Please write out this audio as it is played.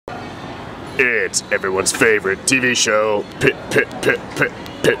It's everyone's favorite TV show,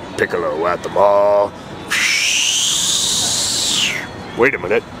 Piccolo at the mall. Wait a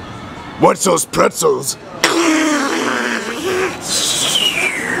minute. What's those pretzels?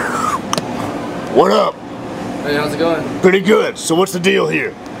 What up? Hey, how's it going? Pretty good. So what's the deal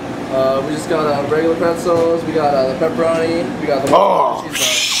here? We just got regular pretzels, we got the pepperoni, we got the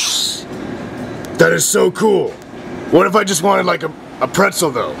that is so cool. What if I just wanted like a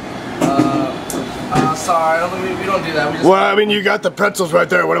pretzel though? Sorry, we don't do that. Well, I mean, you got the pretzels right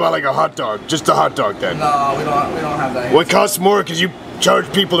there. What about like a hot dog? Just a hot dog then? No, we don't have that here. Well, it costs more because you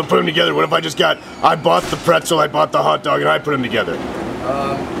charge people to put them together. What if I bought the pretzel, I bought the hot dog, and I put them together?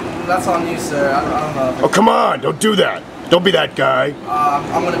 That's on you, sir. I don't know. Oh, come on, don't do that. Don't be that guy.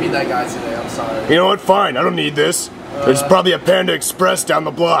 I'm gonna be that guy today, I'm sorry. You know what, fine, I don't need this. There's probably a Panda Express down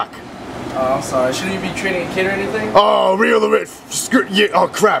the block. I'm sorry, shouldn't you be training a kid or anything? Oh, real, screw, yeah, oh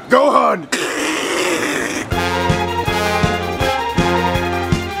crap, go on!